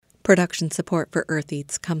Production support for Earth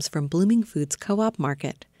Eats comes from Blooming Foods Co-op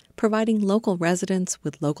Market, providing local residents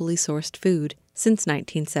with locally sourced food since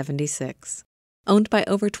 1976. Owned by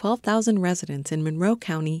over 12,000 residents in Monroe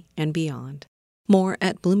County and beyond. More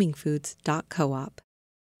at bloomingfoods.coop.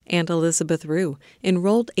 And Elizabeth Rue,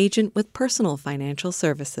 enrolled agent with Personal Financial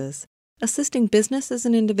Services, assisting businesses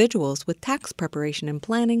and individuals with tax preparation and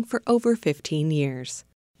planning for over 15 years.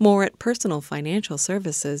 More at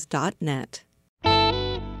personalfinancialservices.net.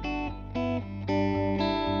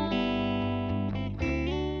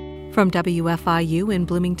 From WFIU in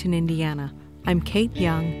Bloomington, Indiana, I'm Kate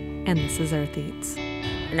Young, and this is Earth Eats.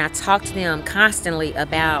 And I talk to them constantly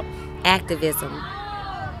about activism,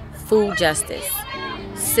 food justice,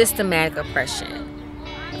 systematic oppression,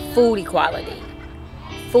 food equality,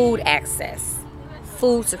 food access,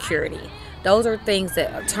 food security. Those are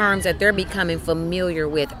terms that they're becoming familiar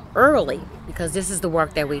with early because this is the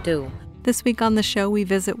work that we do. This week on the show, we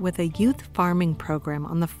visit with a youth farming program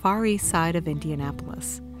on the Far East Side of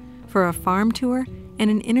Indianapolis for a farm tour and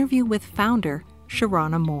an interview with founder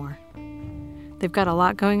Sharana Moore. They've got a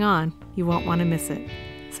lot going on. You won't want to miss it.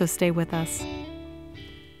 So stay with us.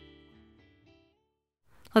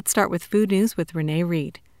 Let's start with food news with Renee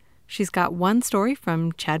Reed. She's got one story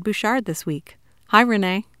from Chad Bouchard this week. Hi,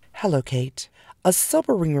 Renee. Hello, Kate. A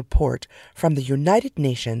sobering report from the United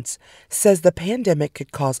Nations says the pandemic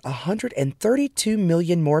could cause 132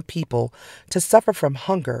 million more people to suffer from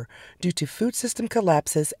hunger due to food system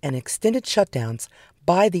collapses and extended shutdowns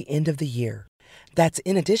by the end of the year. That's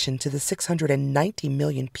in addition to the 690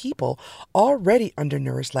 million people already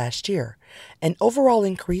undernourished last year, an overall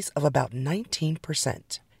increase of about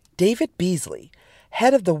 19%. David Beasley,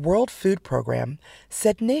 head of the World Food Program,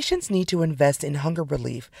 said nations need to invest in hunger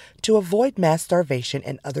relief to avoid mass starvation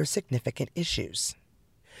and other significant issues.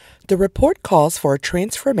 The report calls for a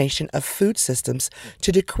transformation of food systems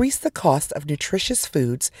to decrease the cost of nutritious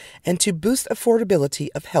foods and to boost affordability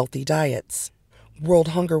of healthy diets. World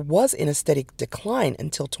hunger was in a steady decline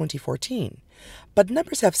until 2014, but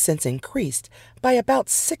numbers have since increased by about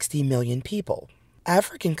 60 million people.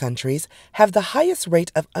 African countries have the highest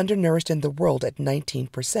rate of undernourished in the world at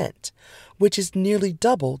 19%, which is nearly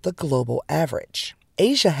double the global average.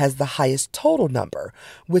 Asia has the highest total number,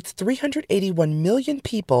 with 381 million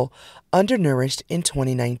people undernourished in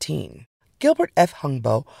 2019. Gilbert F.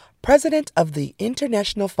 Hungbo, president of the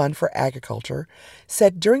International Fund for Agriculture,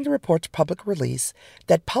 said during the report's public release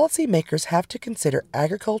that policymakers have to consider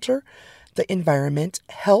agriculture, the environment,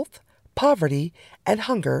 health, poverty, and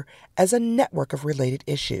hunger as a network of related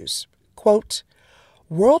issues. Quote,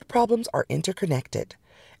 "World problems are interconnected,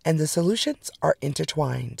 and the solutions are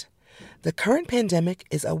intertwined. The current pandemic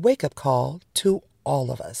is a wake-up call to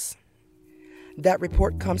all of us." That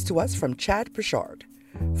report comes to us from Chad Bouchard.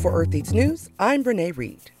 For Earth Eats News, I'm Renee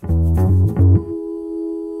Reed.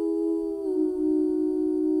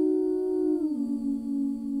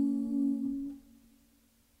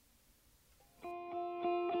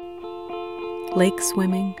 Lake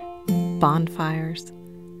swimming, bonfires,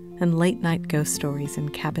 and late-night ghost stories in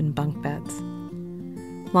cabin bunk beds.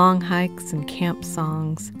 Long hikes and camp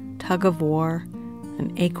songs, tug-of-war,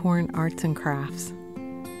 and acorn arts and crafts.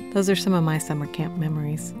 Those are some of my summer camp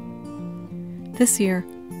memories. This year,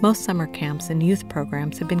 most summer camps and youth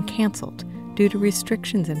programs have been canceled due to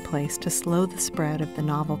restrictions in place to slow the spread of the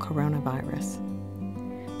novel coronavirus.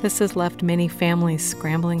 This has left many families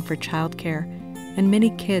scrambling for childcare and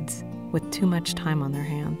many kids with too much time on their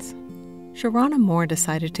hands. Sharana Moore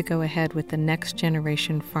decided to go ahead with the Next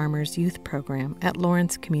Generation Farmers Youth Program at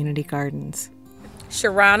Lawrence Community Gardens.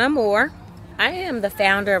 Sharana Moore. I am the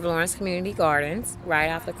founder of Lawrence Community Gardens, right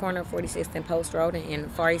off the corner of 46th and Post Road in the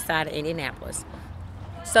Far East Side of Indianapolis.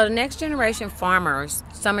 So the Next Generation Farmers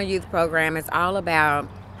Summer Youth Program is all about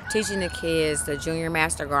teaching the kids the Junior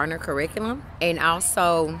Master Gardener curriculum and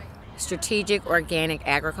also strategic organic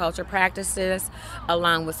agriculture practices,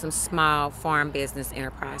 along with some small farm business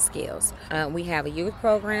enterprise skills. We have a youth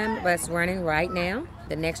program that's running right now,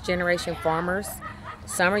 the Next Generation Farmers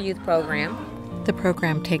Summer Youth Program. The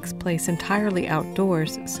program takes place entirely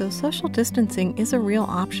outdoors, so social distancing is a real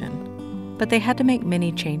option. But they had to make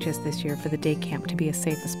many changes this year for the day camp to be as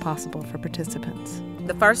safe as possible for participants.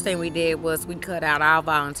 The first thing we did was we cut out all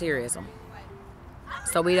volunteerism.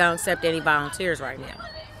 So we don't accept any volunteers right now.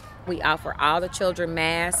 We offer all the children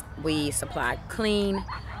masks. We supply clean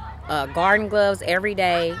garden gloves every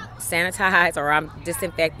day, sanitize or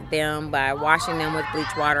disinfect them by washing them with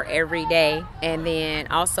bleach water every day. And then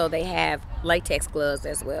also they have latex gloves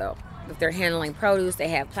as well. If they're handling produce, they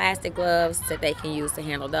have plastic gloves that they can use to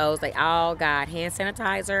handle those. They all got hand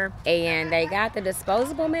sanitizer, and they got the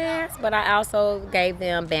disposable masks, but I also gave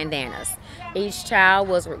them bandanas. Each child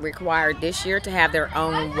was required this year to have their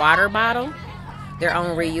own water bottle, their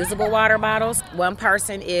own reusable water bottles. One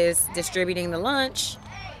person is distributing the lunch,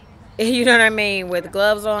 you know what I mean, with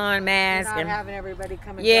gloves on, masks. Not having everybody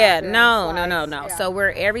come and Yeah, grab their no. slice. Yeah. So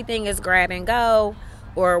where everything is grab and go,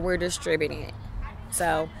 or we're distributing it.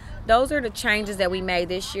 So those are the changes that we made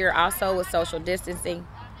this year. Also with social distancing,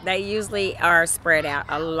 they usually are spread out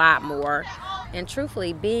a lot more. And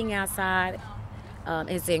truthfully, being outside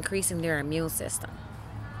is increasing their immune system.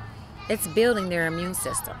 It's building their immune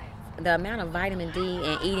system. The amount of vitamin D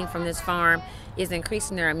and eating from this farm is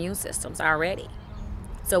increasing their immune systems already.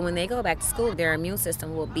 So when they go back to school, their immune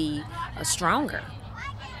system will be stronger.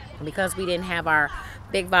 Because we didn't have our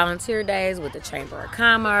big volunteer days with the Chamber of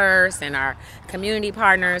Commerce and our community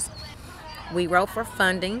partners, we wrote for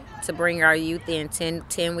funding to bring our youth in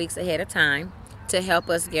 10 weeks ahead of time to help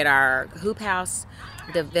us get our hoop house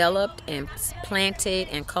developed and planted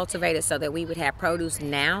and cultivated so that we would have produce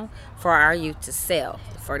now for our youth to sell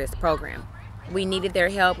for this program. We needed their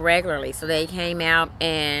help regularly, so they came out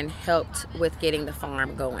and helped with getting the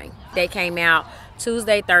farm going. They came out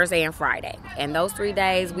Tuesday, Thursday, and Friday. And those 3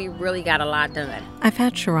 days, we really got a lot done. I've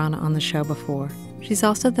had Sharana on the show before. She's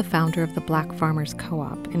also the founder of the Black Farmers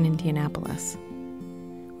Co-op in Indianapolis.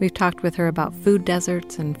 We've talked with her about food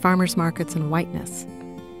deserts and farmers markets and whiteness.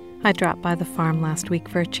 I dropped by the farm last week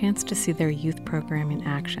for a chance to see their youth program in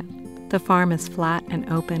action. The farm is flat and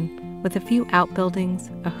open, with a few outbuildings,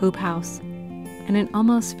 a hoop house, and an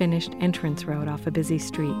almost finished entrance road off a busy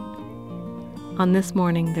street. On this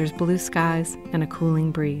morning, there's blue skies and a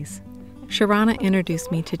cooling breeze. Sharana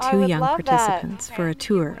introduced me to two young participants for a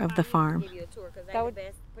tour of the farm.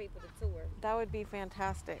 That would be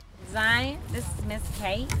fantastic. Zion, this is Miss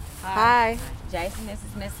Kate. Hi. Jason, this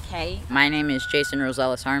is Miss Kate. My name is Jason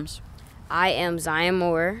Rosales Harms. I am Zion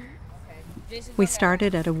Moore. We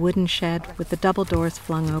started at a wooden shed with the double doors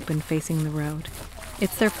flung open facing the road.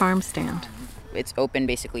 It's their farm stand. It's open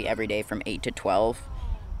basically every day from 8 to 12,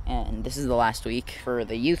 and this is the last week for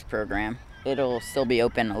the youth program. It'll still be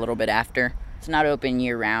open a little bit after. It's not open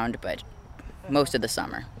year-round, but most of the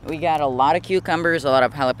summer. We got a lot of cucumbers, a lot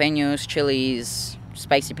of jalapenos, chilies,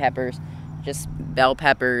 spicy peppers, just bell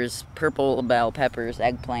peppers, purple bell peppers,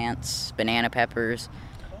 eggplants, banana peppers,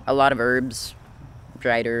 a lot of herbs,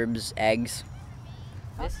 dried herbs, eggs.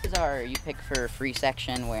 This is our You Pick for Free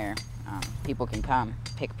section where people can come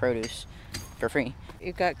pick produce for free.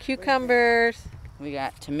 You've got cucumbers. We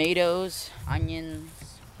got tomatoes, onions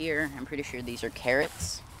here. I'm pretty sure these are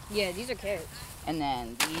carrots. Yeah, these are carrots. And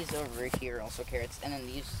then these over here are also carrots. And then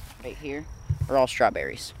these right here are all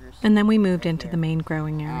strawberries. And then we moved into the main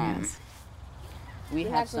growing areas. We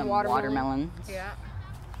have some watermelons. Yeah.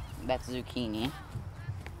 That's zucchini.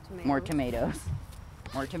 More tomatoes.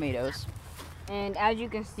 More tomatoes. And as you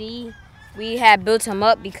can see, we have built them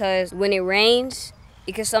up because when it rains,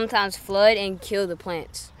 it can sometimes flood and kill the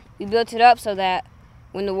plants. We built it up so that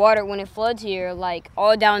when it floods here, like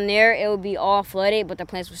all down there, it will be all flooded, but the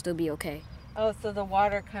plants will still be okay. Oh, so the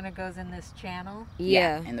water kind of goes in this channel?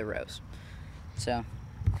 Yeah. In the rows. So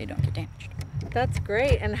they don't get damaged. That's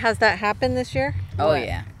great. And has that happened this year? Oh,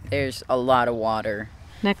 yeah. There's a lot of water.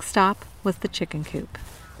 Next stop was the chicken coop.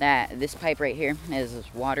 This pipe right here is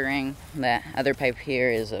watering. That other pipe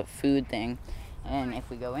here is a food thing. And if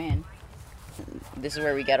we go in, this is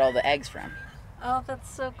where we get all the eggs from. Oh,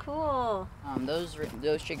 that's so cool.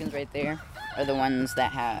 Those chickens right there are the ones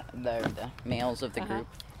that have the males of the group.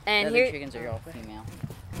 And the other chickens are all female.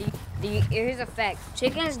 Here's a fact.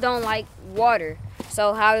 Chickens don't like water,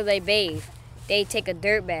 so how do they bathe? They take a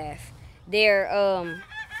dirt bath. They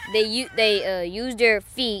use their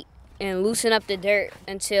feet and loosen up the dirt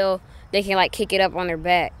until they can like kick it up on their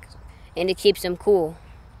back, and it keeps them cool.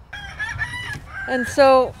 And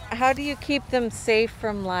so how do you keep them safe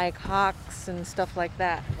from like hawks and stuff like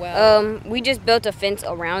that? We just built a fence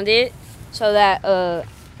around it so that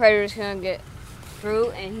predators can't get through,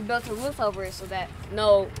 and he built a roof over it so that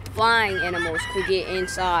no flying animals could get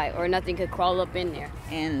inside or nothing could crawl up in there.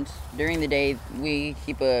 And during the day, we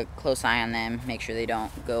keep a close eye on them, make sure they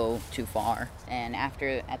don't go too far. And at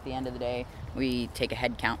the end of the day, we take a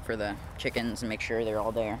head count for the chickens and make sure they're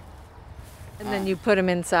all there. And then you put them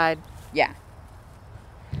inside. Yeah.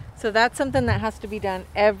 So that's something that has to be done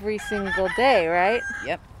every single day, right?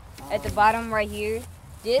 Yep. At the bottom right here,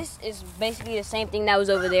 this is basically the same thing that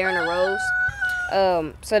was over there in the rows,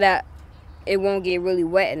 so that it won't get really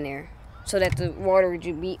wet in there, so that the water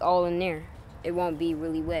would be all in there. It won't be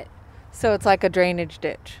really wet. So it's like a drainage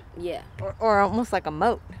ditch, Yeah. or almost like a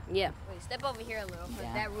moat. Yeah. Wait, step over here a little.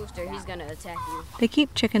 'Cause that rooster, he's gonna attack you. They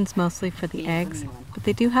keep chickens mostly for the eggs, but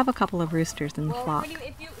they do have a couple of roosters in the flock.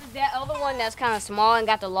 That other one that's kind of small and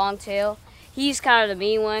got the long tail, he's kind of the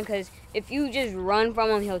mean one because if you just run from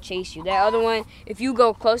him, he'll chase you. That other one, if you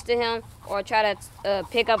go close to him or try to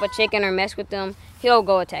pick up a chicken or mess with them, he'll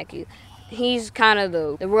go attack you. He's kind of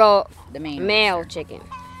the real main male rooster. chicken.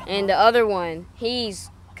 And the other one, he's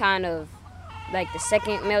kind of like the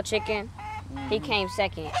second male chicken. He came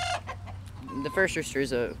second. The first rooster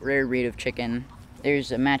is a rare breed of chicken.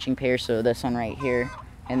 There's a matching pair, so this one right here,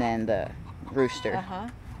 and then the rooster.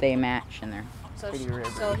 They match, and they're pretty rare.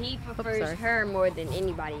 So he prefers her more than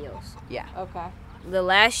anybody else. Yeah. Okay. The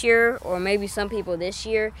last year, or maybe some people this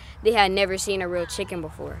year, they had never seen a real chicken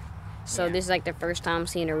before. So this is like their first time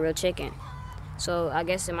seeing a real chicken. So I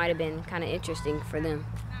guess it might have been kind of interesting for them.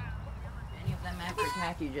 Any of them ever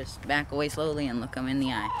attack you, just back away slowly and look them in the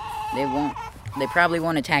eye. They probably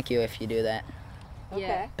won't attack you if you do that.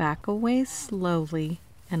 Yeah. Back away slowly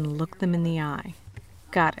and look them in the eye.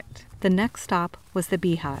 Got it. The next stop was the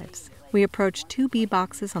beehives. We approached 2 bee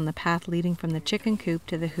boxes on the path leading from the chicken coop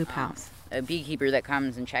to the hoop house. A beekeeper that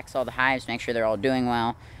comes and checks all the hives, make sure they're all doing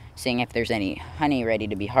well, seeing if there's any honey ready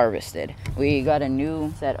to be harvested. We got a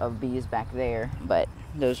new set of bees back there, but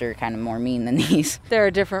those are kind of more mean than these. They're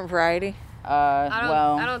a different variety.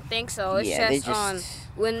 I don't think so. It's yeah, just on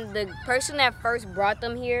when the person that first brought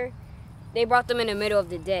them here, they brought them in the middle of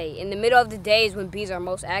the day. In the middle of the day is when bees are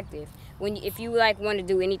most active. If you like want to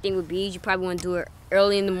do anything with bees, you probably want to do it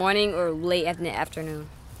early in the morning or late in the afternoon.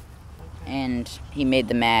 And he made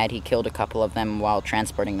them mad. He killed a couple of them while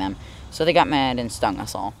transporting them. So they got mad and stung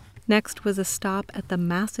us all. Next was a stop at the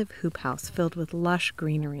massive hoop house filled with lush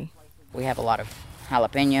greenery. We have a lot of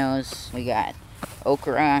jalapenos. We got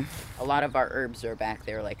okra. A lot of our herbs are back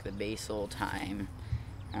there, like the basil, thyme,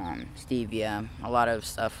 stevia, a lot of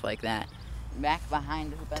stuff like that. Back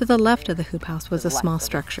behind To the left of the hoop house was a small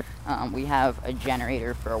structure. We have a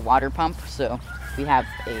generator for a water pump, so we have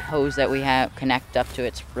a hose that we have connect up to.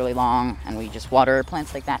 It's really long, and we just water our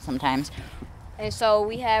plants like that sometimes. And so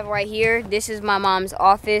we have right here, this is my mom's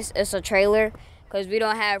office. It's a trailer because we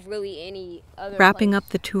don't have really any other Wrapping place up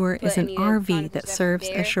the tour to is put an any RV electronic that stuff serves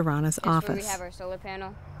there. as Sharana's That's where we office. have our solar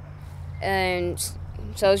panel. And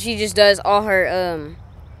so she just does all her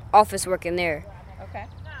office work in there. Okay.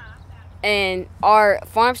 And our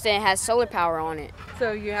farm stand has solar power on it.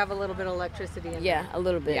 So you have a little bit of electricity in Yeah, a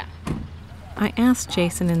little bit. Yeah. I asked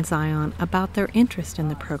Jason and Zion about their interest in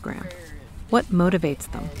the program. What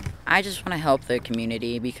motivates them? I just want to help the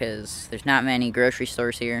community because there's not many grocery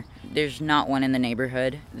stores here. There's not one in the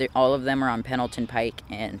neighborhood. All of them are on Pendleton Pike,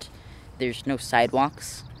 and there's no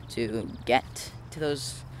sidewalks to get to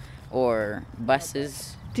those or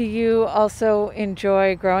buses. Do you also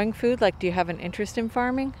enjoy growing food? Like, do you have an interest in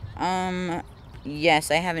farming?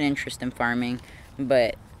 Yes, I have an interest in farming,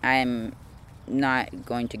 but I'm not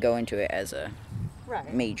going to go into it as a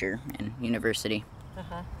major in university.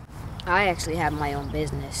 I actually have my own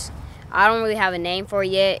business. I don't really have a name for it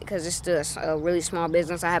yet because it's still a really small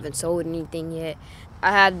business. I haven't sold anything yet.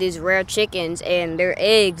 I have these rare chickens, and they're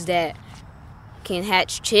eggs that can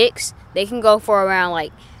hatch chicks. They can go for around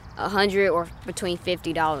like $100 or between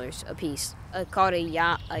 $50 a piece. Called a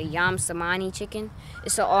Yamsamani chicken.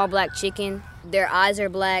 It's an all-black chicken. Their eyes are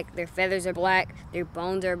black, their feathers are black, their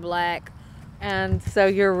bones are black. And so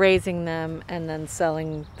you're raising them and then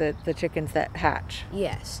selling the chickens that hatch.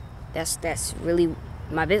 Yes, that's really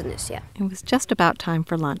my business, yeah. It was just about time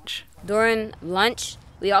for lunch. During lunch,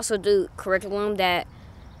 we also do curriculum that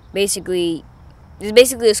basically is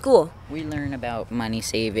basically a school. We learn about money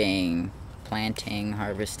saving, planting,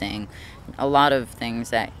 harvesting, a lot of things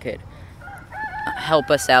that could help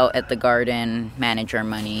us out at the garden, manage our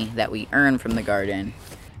money that we earn from the garden.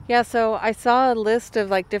 Yeah, so I saw a list of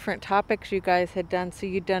like different topics you guys had done. So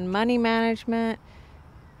you'd done money management,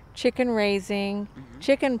 chicken raising,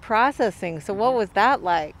 chicken processing. So what was that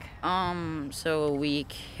like? So we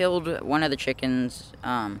killed one of the chickens,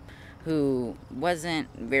 who wasn't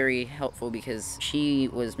very helpful because she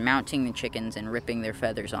was mounting the chickens and ripping their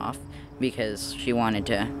feathers off because she wanted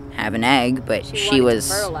to have an egg, but she wanted was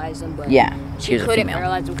to fertilize them, but yeah, she was a couldn't female.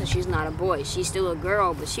 fertilize them because she's not a boy. She's still a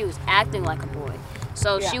girl, but she was acting like a boy.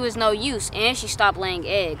 So she was no use, and she stopped laying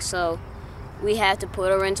eggs. So we had to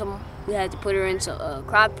put her into a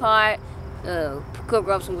crock pot, cook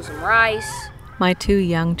her up with some rice. My 2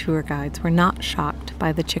 young tour guides were not shocked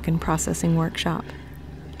by the chicken processing workshop.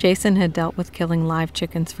 Jason had dealt with killing live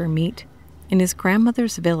chickens for meat in his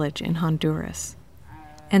grandmother's village in Honduras,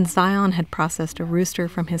 and Zion had processed a rooster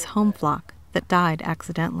from his home flock that died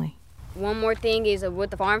accidentally. One more thing is with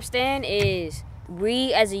the farm stand is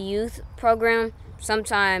we as a youth program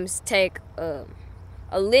sometimes take a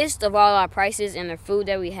list of all our prices and the food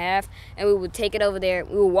that we have, and we would take it over there.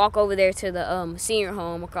 We would walk over there to the senior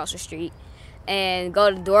home across the street and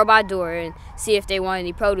go door by door and see if they want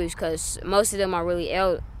any produce, because most of them are really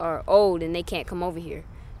old and they can't come over here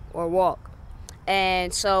or walk.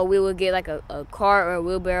 And so we would get like a cart or a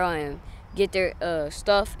wheelbarrow and get their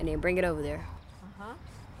stuff and then bring it over there.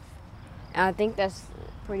 And I think that's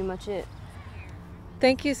pretty much it.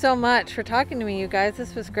 Thank you so much for talking to me, you guys.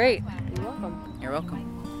 This was great. You're welcome. You're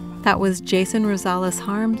welcome. That was Jason Rosales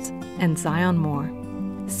Harms and Zion Moore,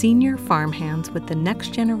 senior farmhands with the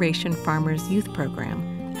Next Generation Farmers Youth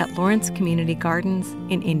Program at Lawrence Community Gardens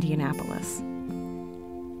in Indianapolis.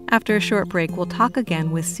 After a short break, we'll talk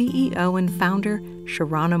again with CEO and founder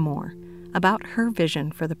Sharana Moore about her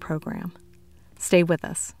vision for the program. Stay with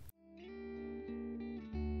us.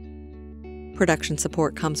 Production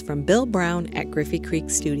support comes from Bill Brown at Griffey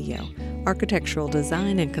Creek Studio, architectural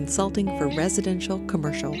design and consulting for residential,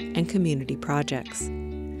 commercial, and community projects.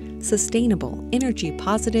 Sustainable, energy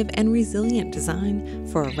positive, and resilient design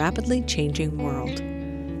for a rapidly changing world.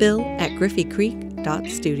 Bill at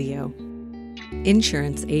griffeycreek.studio.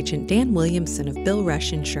 Insurance agent Dan Williamson of Bill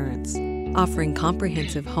Rush Insurance, offering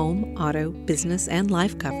comprehensive home, auto, business, and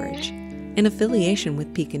life coverage in affiliation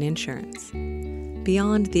with Pekin Insurance.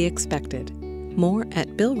 Beyond the expected. More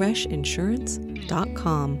at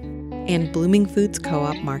billrushinsurance.com. And Blooming Foods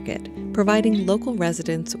Co-op Market, providing local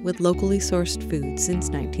residents with locally sourced food since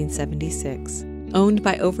 1976. Owned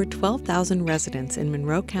by over 12,000 residents in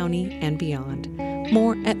Monroe County and beyond.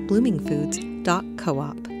 More at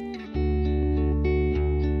bloomingfoods.coop.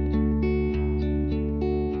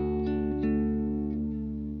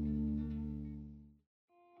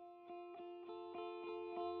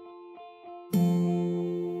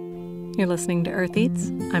 You're listening to Earth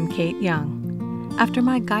Eats. I'm Kate Young. After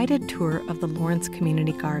my guided tour of the Lawrence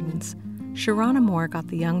Community Gardens, Sharana Moore got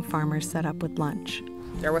the young farmers set up with lunch.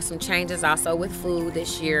 There were some changes also with food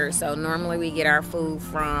this year. So normally we get our food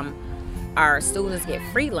from, our students get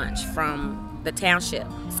free lunch from the township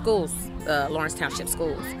schools, Lawrence Township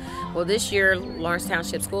Schools. Well, this year Lawrence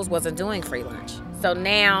Township Schools wasn't doing free lunch. So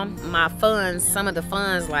now my funds, some of the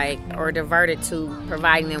funds are diverted to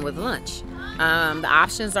providing them with lunch. The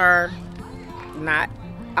options are not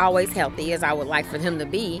always healthy as I would like for them to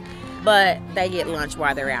be, but they get lunch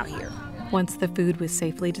while they're out here. Once the food was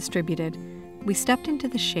safely distributed, we stepped into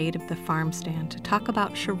the shade of the farm stand to talk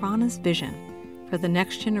about Sharana's vision for the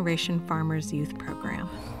Next Generation Farmers Youth Program.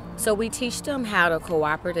 So we teach them how to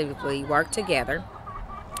cooperatively work together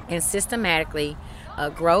and systematically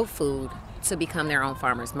grow food to become their own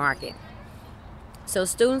farmers market. So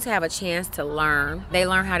students have a chance to learn. They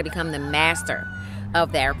learn how to become the master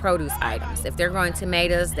of their produce items. If they're growing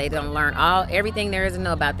tomatoes, they don't learn everything there is to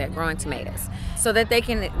know about that growing tomatoes, so that they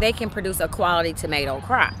can produce a quality tomato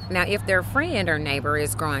crop. Now, if their friend or neighbor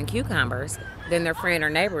is growing cucumbers, then their friend or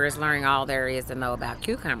neighbor is learning all there is to know about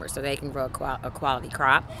cucumbers, so they can grow a quality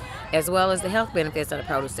crop, as well as the health benefits of the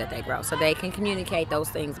produce that they grow, so they can communicate those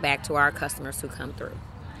things back to our customers who come through.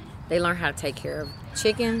 They learn how to take care of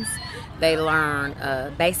chickens. They learn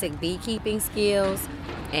basic beekeeping skills.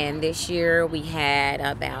 And this year we had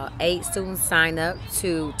about 8 students sign up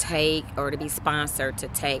to take or to be sponsored to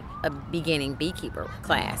take a beginning beekeeper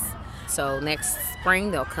class. So next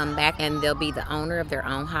spring they'll come back and they'll be the owner of their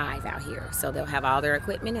own hive out here. So they'll have all their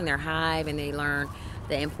equipment in their hive and they learn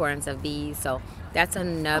the importance of bees. So that's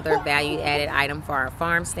another value-added item for our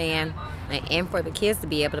farm stand and for the kids to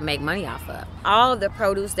be able to make money off of. All of the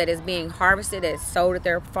produce that is being harvested, that is sold at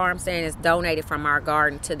their farm stand, is donated from our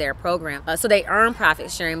garden to their program. So they earn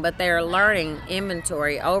profit sharing, but they're learning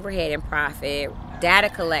inventory, overhead and profit, data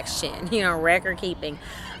collection, record keeping,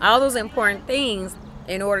 all those important things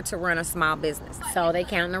in order to run a small business. So they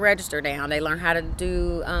count the register down. They learn how to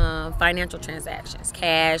do financial transactions,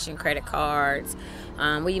 cash and credit cards.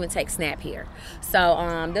 We even take SNAP here.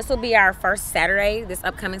 So this will be our first Saturday. This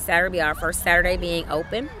upcoming Saturday will be our first Saturday being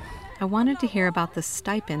open. I wanted to hear about the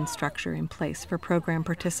stipend structure in place for program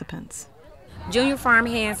participants. Junior farm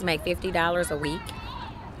hands make $50 a week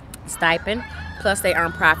stipend, plus they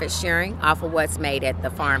earn profit sharing off of what's made at the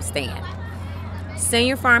farm stand.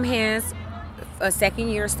 Senior farm hands,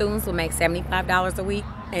 second-year students will make $75 a week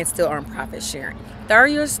and still earn profit sharing.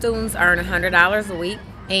 Third-year students earn $100 a week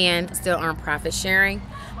and still earn profit sharing.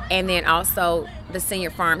 And then also the senior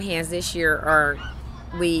farm hands this year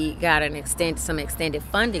we got some extended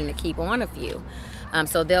funding to keep on a few.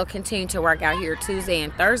 So they'll continue to work out here Tuesday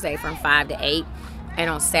and Thursday from 5 to 8 and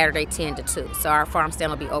on Saturday 10 to 2. So our farm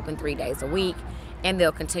stand will be open 3 days a week. and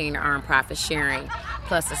they'll continue to earn profit sharing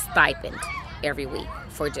plus a stipend every week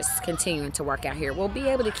for just continuing to work out here. We'll be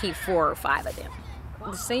able to keep 4 or 5 of them.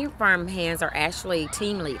 The senior farm hands are actually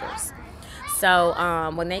team leaders. So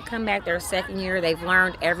when they come back their second year, they've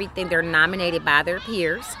learned everything. They're nominated by their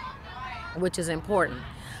peers, which is important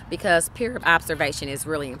because peer observation is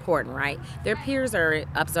really important, right? Their peers are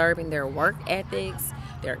observing their work ethics,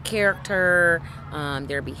 their character,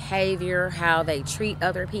 their behavior, how they treat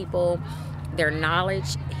other people, their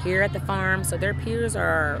knowledge here at the farm. So their peers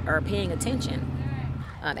are paying attention.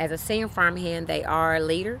 As a senior farm hand, they are a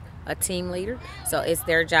leader, a team leader. So it's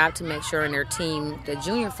their job to make sure in their team, the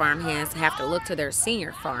junior farm hands have to look to their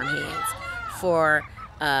senior farm hands for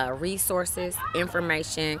resources,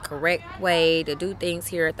 information, correct way to do things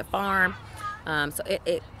here at the farm. So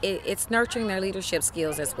it's nurturing their leadership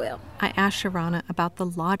skills as well. I asked Sharana about the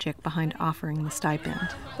logic behind offering the stipend.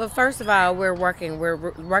 Well, first of all, we're working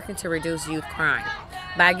to reduce youth crime.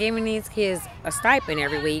 By giving these kids a stipend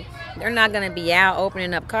every week, they're not going to be out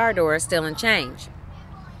opening up car doors stealing change.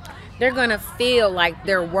 They're going to feel like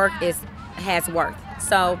their work has worth.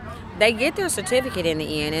 So they get their certificate in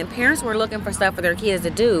the end, and parents were looking for stuff for their kids to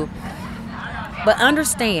do. But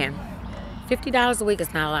understand, $50 a week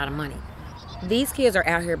is not a lot of money. These kids are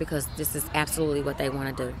out here because this is absolutely what they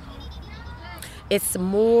want to do. It's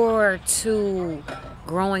more to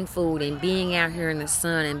growing food and being out here in the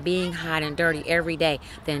sun and being hot and dirty every day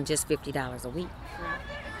than just $50 a week.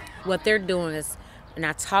 What they're doing is, and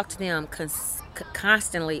I talk to them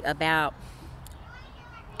constantly about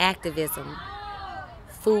activism,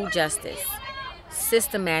 food justice,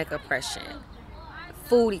 systematic oppression,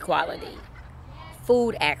 food equality,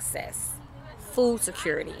 food access, food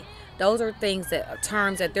security. Those are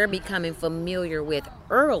terms that they're becoming familiar with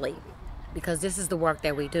early because this is the work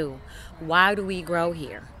that we do. Why do we grow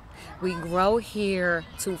here? We grow here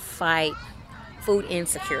to fight food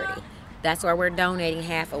insecurity. That's why we're donating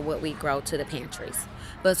half of what we grow to the pantries.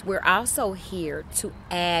 But we're also here to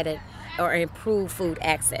add or improve food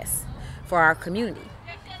access for our community.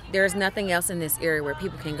 There's nothing else in this area where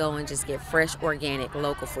people can go and just get fresh, organic,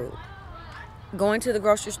 local food. Going to the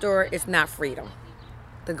grocery store is not freedom.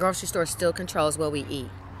 The grocery store still controls what we eat.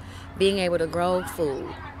 Being able to grow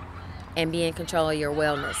food and be in control of your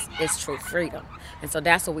wellness is true freedom. And so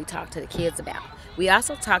that's what we talk to the kids about. We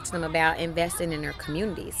also talk to them about investing in their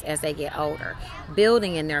communities as they get older,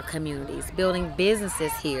 building in their communities, building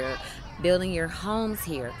businesses here, building your homes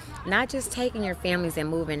here, not just taking your families and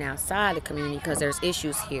moving outside the community because there's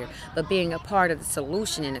issues here, but being a part of the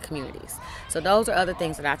solution in the communities. So those are other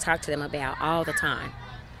things that I talk to them about all the time.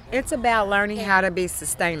 It's about learning how to be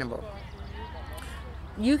sustainable.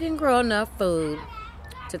 You can grow enough food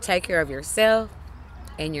to take care of yourself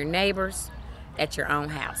and your neighbors at your own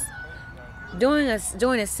house. Doing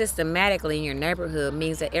it systematically in your neighborhood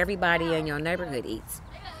means that everybody in your neighborhood eats.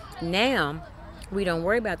 Now, we don't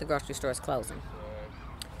worry about the grocery stores closing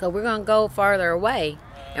because we're going to go farther away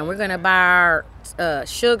and we're going to buy our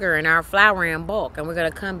sugar and our flour in bulk, and we're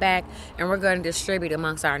going to come back and we're going to distribute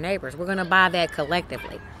amongst our neighbors. We're going to buy that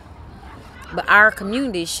collectively. But our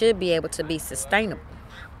community should be able to be sustainable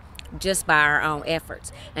just by our own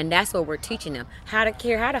efforts. And that's what we're teaching them, how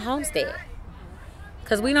to homestead.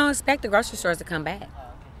 Because we don't expect the grocery stores to come back.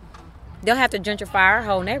 They'll have to gentrify our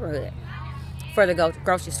whole neighborhood for the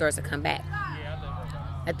grocery stores to come back.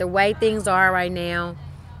 At the way things are right now,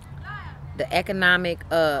 the economic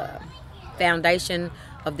foundation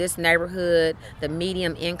of this neighborhood, the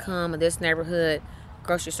medium income of this neighborhood,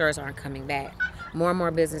 grocery stores aren't coming back. More and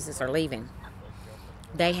more businesses are leaving.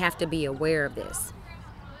 They have to be aware of this.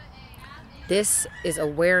 This is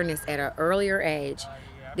awareness at an earlier age.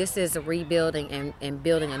 This is rebuilding and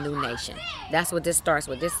building a new nation. That's what this starts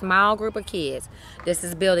with. This small group of kids, this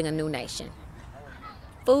is building a new nation.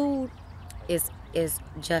 Food is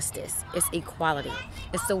justice. It's equality.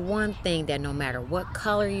 It's the one thing that no matter what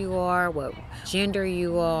color you are, what gender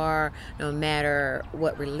you are, no matter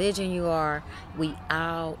what religion you are, we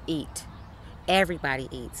all eat. Everybody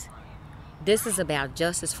eats. This is about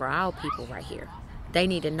justice for all people right here. They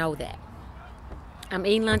need to know that. I'm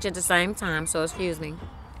eating lunch at the same time, so excuse me.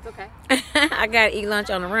 It's okay. I gotta eat lunch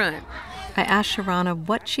on the run. I asked Sharana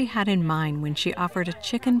what she had in mind when she offered a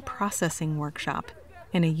chicken processing workshop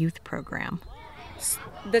in a youth program.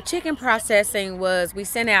 The chicken processing was, we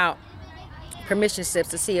sent out permission slips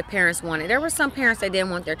to see if parents wanted. There were some parents that didn't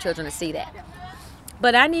want their children to see that.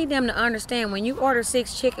 But I need them to understand, when you order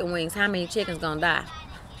 6 chicken wings, how many chickens gonna die?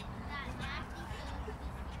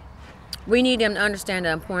 We need them to understand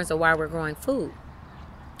the importance of why we're growing food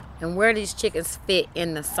and where these chickens fit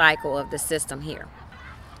in the cycle of the system here.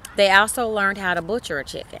 They also learned how to butcher a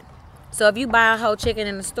chicken. So if you buy a whole chicken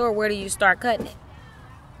in the store, where do you start cutting it?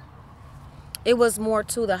 It was more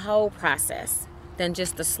to the whole process than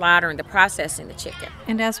just the slaughtering, the processing the chicken.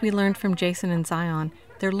 And as we learned from Jason and Zion,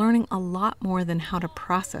 they're learning a lot more than how to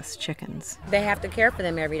process chickens. They have to care for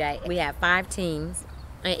them every day. We have 5 teams,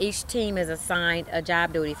 and each team is assigned a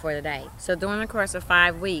job duty for the day. So during the course of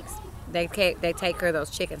 5 weeks, they take care of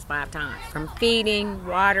those chickens 5 times. From feeding,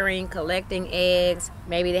 watering, collecting eggs.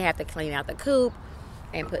 Maybe they have to clean out the coop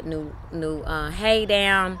and put new hay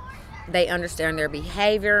down. They understand their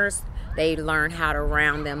behaviors. They learn how to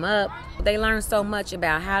round them up. They learn so much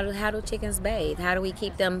about how do chickens bathe? How do we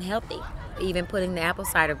keep them healthy? Even putting the apple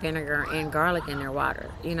cider vinegar and garlic in their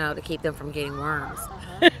water, to keep them from getting worms.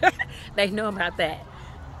 They know about that.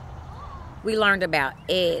 We learned about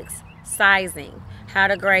eggs, sizing, how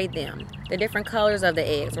to grade them, the different colors of the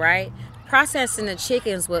eggs, right? Processing the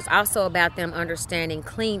chickens was also about them understanding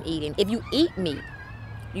clean eating. If you eat meat,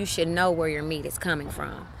 you should know where your meat is coming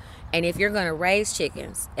from. And if you're going to raise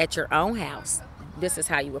chickens at your own house, this is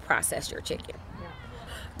how you would process your chicken.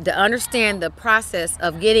 Yeah. To understand the process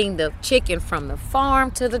of getting the chicken from the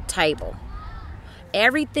farm to the table.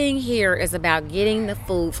 Everything here is about getting the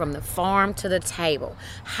food from the farm to the table.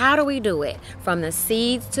 How do we do it? From the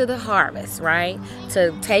seeds to the harvest, right?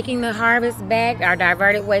 To taking the harvest back, our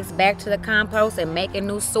diverted waste back to the compost and making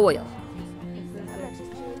new soil.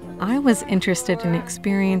 I was interested in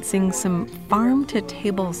experiencing some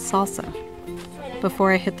farm-to-table salsa.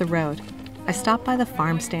 Before I hit the road, I stopped by the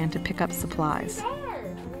farm stand to pick up supplies.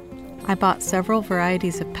 I bought several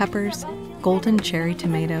varieties of peppers, golden cherry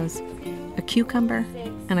tomatoes, a cucumber,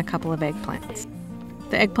 and a couple of eggplants.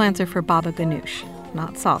 The eggplants are for baba ganoush,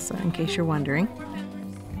 not salsa, in case you're wondering.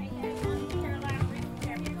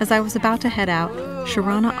 As I was about to head out,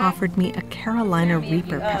 Sharana offered me a Carolina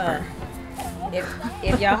Reaper pepper.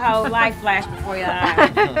 If your whole life flashed before your eyes.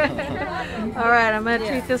 All right, I'm going to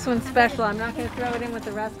treat this one special. I'm not going to throw it in with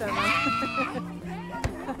the rest of them.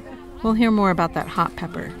 We'll hear more about that hot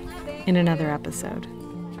pepper in another episode.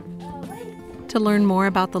 To learn more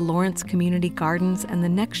about the Lawrence Community Gardens and the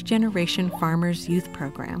Next Generation Farmers Youth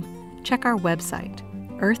Program, check our website,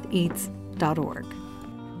 eartheats.org.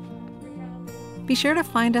 Be sure to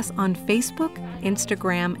find us on Facebook,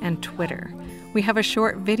 Instagram, and Twitter. We have a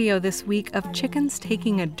short video this week of chickens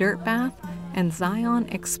taking a dirt bath and Zion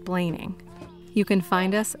explaining. You can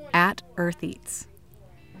find us at Earth Eats.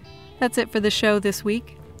 That's it for the show this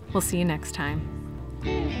week. We'll see you next time.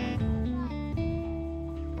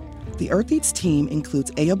 The Earth Eats team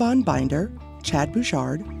includes Aoban Binder, Chad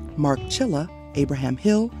Bouchard, Mark Chilla, Abraham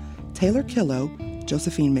Hill, Taylor Killo,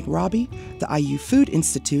 Josephine McRobbie, the IU Food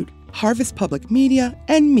Institute, Harvest Public Media,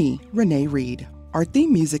 and me, Renee Reed. Our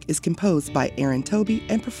theme music is composed by Aaron Toby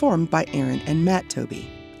and performed by Aaron and Matt Toby.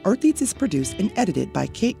 Earth Eats is produced and edited by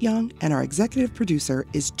Kate Young, and our executive producer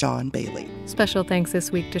is John Bailey. Special thanks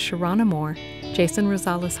this week to Sharana Moore, Jason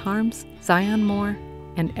Rosales-Harms, Zion Moore,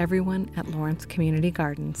 and everyone at Lawrence Community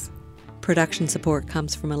Gardens. Production support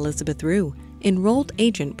comes from Elizabeth Rue, enrolled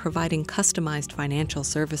agent providing customized financial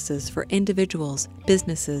services for individuals,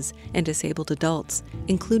 businesses, and disabled adults,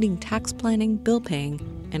 including tax planning, bill paying,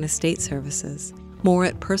 and estate services. More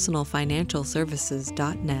at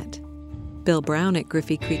personalfinancialservices.net. Bill Brown at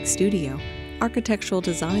Griffey Creek Studio, architectural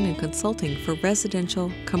design and consulting for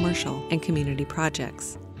residential, commercial, and community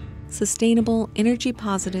projects. Sustainable, energy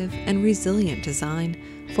positive, and resilient design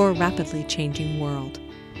for a rapidly changing world.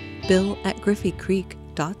 Bill at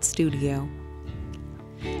griffeycreek.studio.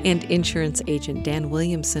 And insurance agent Dan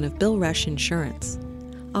Williamson of Bill Rush Insurance,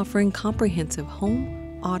 offering comprehensive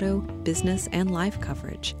home, auto, business, and life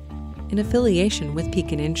coverage in affiliation with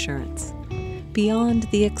Pekin Insurance. Beyond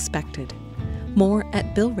the expected. More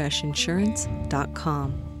at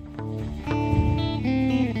BillRushInsurance.com.